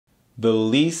The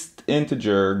least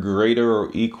integer greater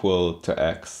or equal to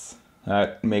x.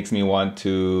 That makes me want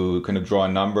to kind of draw a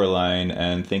number line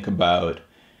and think about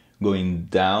going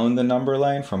down the number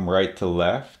line from right to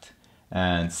left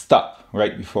and stop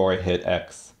right before I hit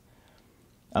x.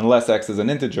 Unless x is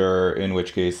an integer, in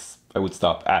which case I would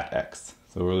stop at x.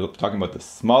 So we're talking about the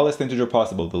smallest integer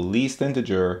possible, the least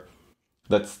integer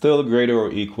that's still greater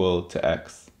or equal to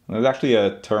x. And there's actually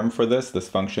a term for this. This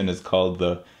function is called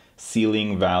the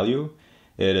ceiling value.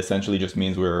 It essentially just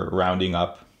means we're rounding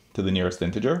up to the nearest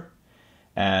integer.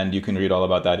 And you can read all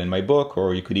about that in my book,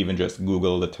 or you could even just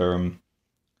Google the term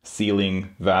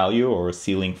ceiling value or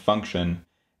ceiling function,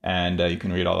 and you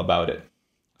can read all about it.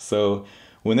 So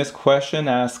when this question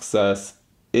asks us,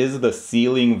 is the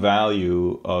ceiling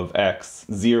value of x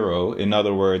 0? In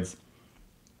other words,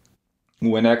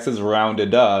 when x is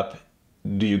rounded up,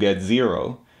 do you get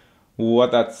 0?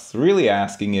 What that's really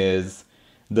asking is,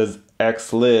 does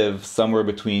x live somewhere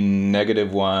between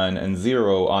 -1 and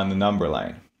 0 on the number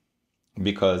line?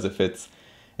 Because if it's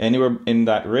anywhere in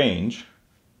that range,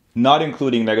 not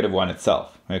including -1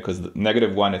 itself, right? Because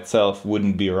 -1 itself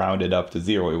wouldn't be rounded up to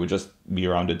 0, it would just be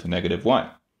rounded to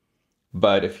 -1.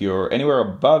 But if you're anywhere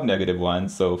above -1,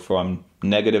 so from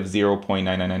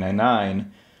 -0.99999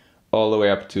 all the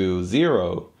way up to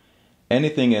 0,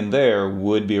 anything in there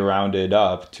would be rounded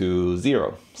up to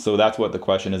 0. So that's what the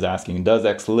question is asking. Does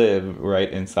x live right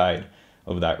inside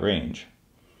of that range?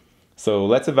 So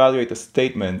let's evaluate the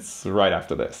statements right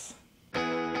after this.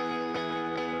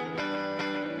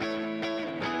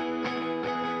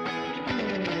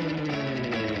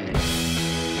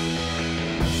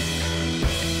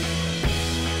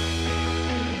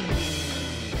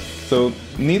 So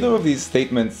neither of these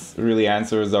statements really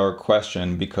answers our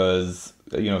question because,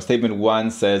 statement 1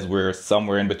 says we're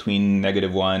somewhere in between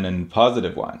 -1 and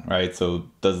 +1, right? So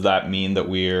does that mean that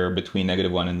we're between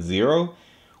 -1 and 0?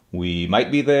 We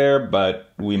might be there,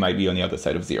 but we might be on the other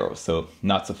side of 0, so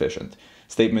not sufficient.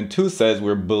 Statement 2 says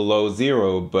we're below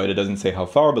 0, but it doesn't say how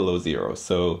far below 0.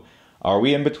 So are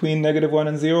we in between -1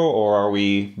 and 0, or are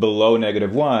we below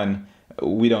 -1?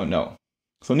 We don't know.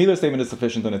 So neither statement is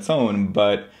sufficient on its own,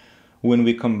 but when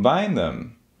we combine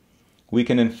them, we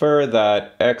can infer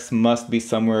that x must be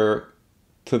somewhere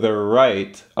to the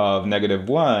right of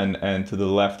 -1 and to the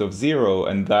left of 0,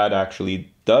 and that actually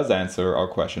does answer our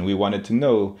question. We wanted to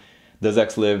know, does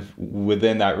x live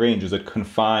within that range? Is it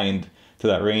confined to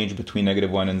that range between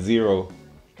 -1 and 0,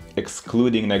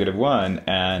 excluding -1?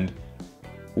 And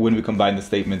when we combine the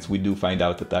statements, we do find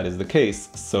out that that is the case.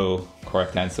 So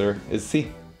correct answer is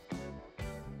C.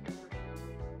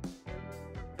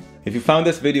 If you found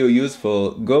this video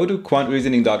useful, go to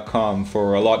quantreasoning.com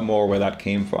for a lot more where that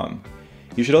came from.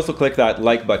 You should also click that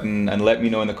like button and let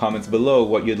me know in the comments below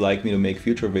what you'd like me to make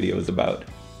future videos about.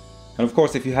 And of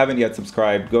course, if you haven't yet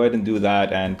subscribed, go ahead and do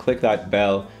that and click that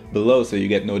bell below so you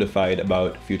get notified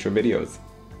about future videos.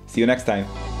 See you next time.